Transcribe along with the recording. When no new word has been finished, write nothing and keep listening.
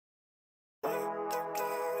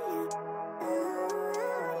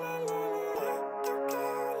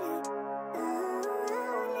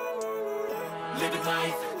Living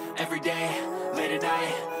life, everyday, late at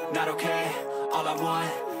night, not okay. All I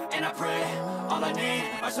want, and I pray, all I need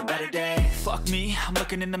are some better days. Fuck me, I'm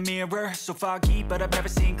looking in the mirror, so foggy, but I've never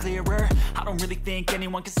seen clearer. I don't really think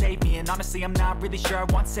anyone can save me, and honestly I'm not really sure I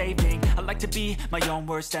want saving. I like to be my own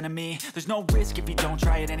worst enemy. There's no risk if you don't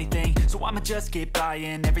try at anything, so I'ma just keep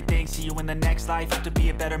buying everything. See you in the next life, hope to be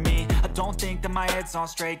a better me. I don't think that my head's on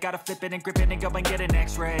straight, gotta flip it and grip it and go and get an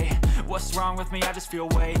x-ray. What's wrong with me? I just feel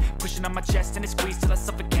weight pushing on my chest and it squeezes till I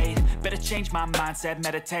suffocate. Better change my mindset,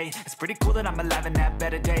 meditate. It's pretty cool that I'm alive and have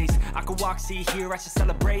better days. I could walk, see, hear, I should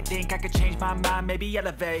celebrate. Think I could change my mind, maybe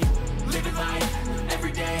elevate. Living life,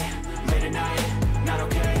 everyday, late at night, not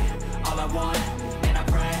okay. All I want, and I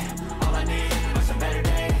pray, all I need are some better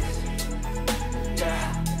days.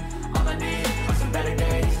 Yeah, all I need are some better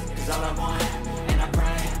days. Cause all I want, and I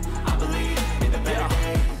pray, I believe in the better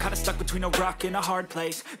days. I'm kinda stuck between a rock and a hard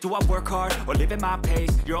place. Do I work hard or live at my pace?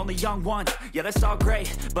 You're only young once, yeah that's all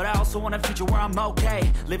great, but I also want a future where I'm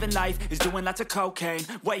okay. Living life is doing lots of cocaine.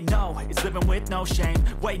 Wait no, it's living with no shame.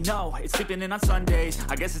 Wait no, it's sleeping in on Sundays.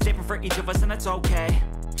 I guess it's different for each of us and that's okay.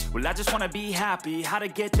 Well I just wanna be happy, how to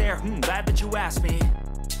get there? Glad that you asked me.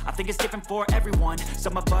 I think it's different for everyone.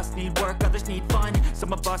 Some of us need work, others need fun.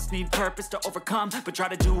 Some of us need purpose to overcome. But try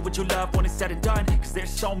to do what you love when it's said and done. Cause there's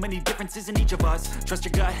so many differences in each of us. Trust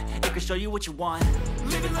your gut, it can show you what you want.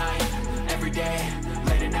 Living life, everyday,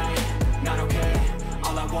 late at night, not okay.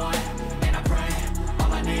 All I want, and I pray,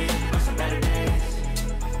 all I need are some better days.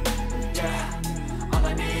 Yeah, all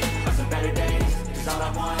I need are some better days. Cause all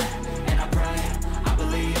I want, and I pray, I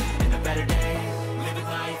believe in the better days. Living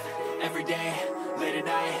life, everyday, late at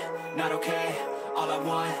night, not okay. All I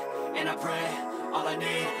want, and I pray, all I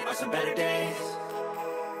need are some better days.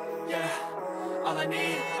 Yeah, all I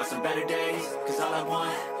need are some better days. Cause all I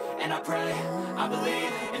want, and I pray, I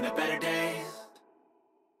believe in the better days.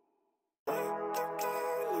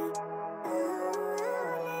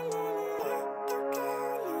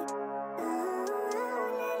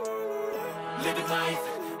 Living life,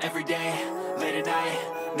 everyday, late at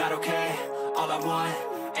night, not okay. All I want,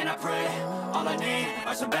 and I pray, all I need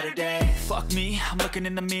are some better days. Fuck me, I'm looking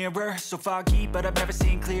in the mirror, so foggy, but I've never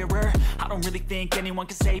seen clearer. I don't really think anyone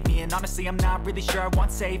can save me, and honestly I'm not really sure I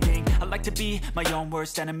want saving. I like to be my own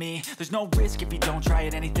worst enemy. There's no risk if you don't try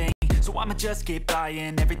at anything, so I'ma just keep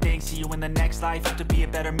buying everything. See you in the next life, hope to be a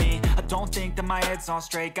better me. I don't think that my head's on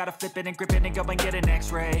straight, gotta flip it and grip it and go and get an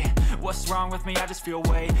x-ray. What's wrong with me? I just feel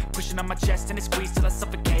weight pushing on my chest and it squeezes till I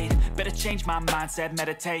suffocate. Better change my mindset,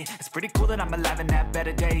 meditate. It's pretty cool that I'm alive and have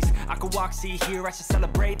better days. I could walk, see, hear, I should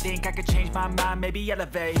celebrate. Think I could change my mind, maybe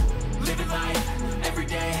elevate. Living life,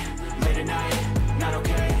 everyday, late at night, not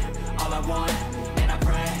okay. All I want, and I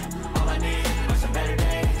pray, all I need are some better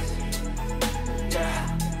days.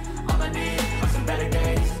 Yeah, all I need are some better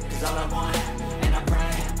days. Cause all I want, and I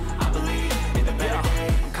pray, I believe in the better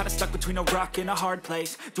days. I'm kinda stuck between a rock and a hard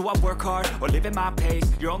place. Do I work hard or live at my pace?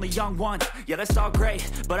 You're only young once, yeah that's all great,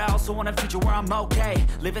 but I also want a future where I'm okay.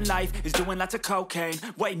 Living life is doing lots of cocaine.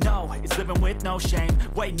 Wait no, it's living with no shame.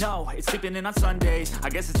 Wait no, it's sleeping in on Sundays. I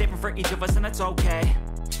guess it's different for each of us and that's okay.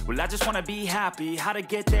 Well I just wanna be happy, how to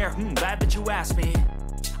get there? Glad that you asked me.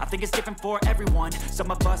 I think it's different for everyone. Some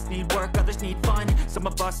of us need work, others need fun. Some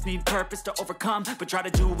of us need purpose to overcome. But try to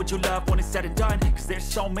do what you love when it's said and done. Cause there's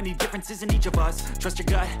so many differences in each of us. Trust your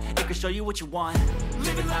gut, it can show you what you want.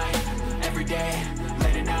 Living life, everyday,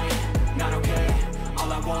 late at night, not okay.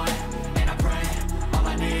 All I want, and I pray, all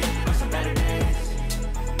I need are some better days.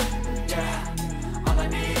 Yeah, all I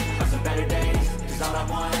need are some better days. Cause all I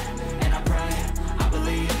want, and I pray, I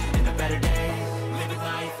believe in the better days. Living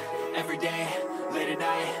life, everyday, late at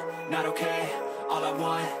night, not okay. All I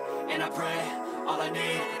want, and I pray, all I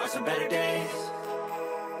need are some better days.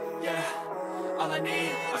 Yeah, all I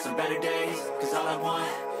need are some better days. Cause all I want,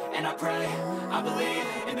 and I pray, I believe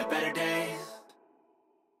in the better days.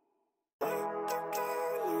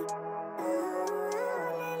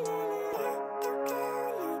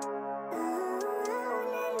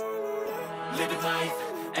 Living life,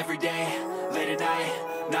 everyday, late at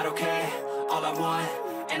night, not okay. All I want,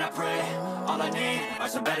 and I pray, all I need are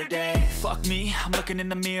some better days. Fuck me, I'm looking in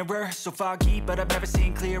the mirror, so foggy, but I've never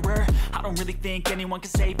seen clearer. I don't really think anyone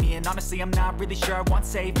can save me, and honestly I'm not really sure I want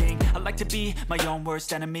saving. I like to be my own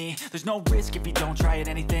worst enemy. There's no risk if you don't try at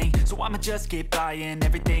anything, so I'ma just keep buying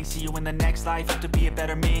everything. See you in the next life, hope to be a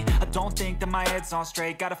better me. I don't think that my head's on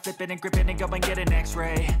straight, gotta flip it and grip it and go and get an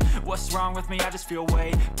x-ray. What's wrong with me? I just feel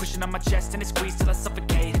weight pushing on my chest and it squeezes till I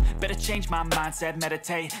suffocate. Better change my mindset,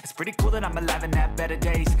 meditate. It's pretty cool that I'm alive and have better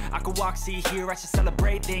days. I could walk, see, hear, I should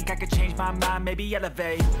celebrate. Think I could change my mind, maybe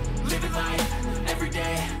elevate. Living life,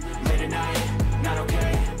 everyday, late at night, not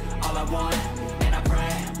okay. All I want,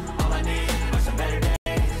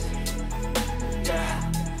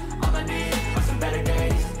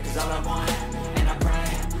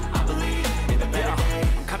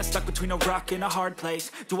 between a rock and a hard place.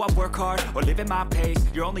 Do I work hard or live at my pace?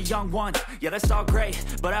 You're only young once, yeah that's all great,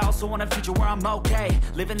 but I also want a future where I'm okay.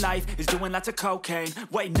 Living life is doing lots of cocaine.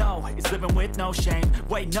 Wait no, it's living with no shame.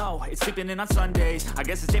 Wait no, it's sleeping in on Sundays. I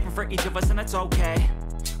guess it's different for each of us and that's okay.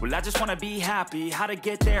 Well I just wanna be happy, how to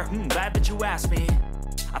get there? Glad that you asked me.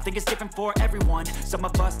 I think it's different for everyone. Some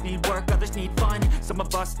of us need work, others need fun. Some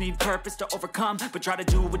of us need purpose to overcome. But try to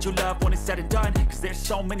do what you love when it's said and done, cause there's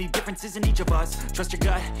so many differences in each of us. Trust your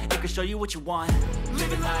gut, it can show you what you want.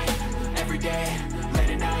 Living life, everyday, late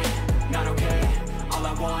at night, not okay. All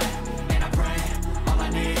I want, and I pray, all I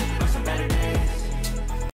need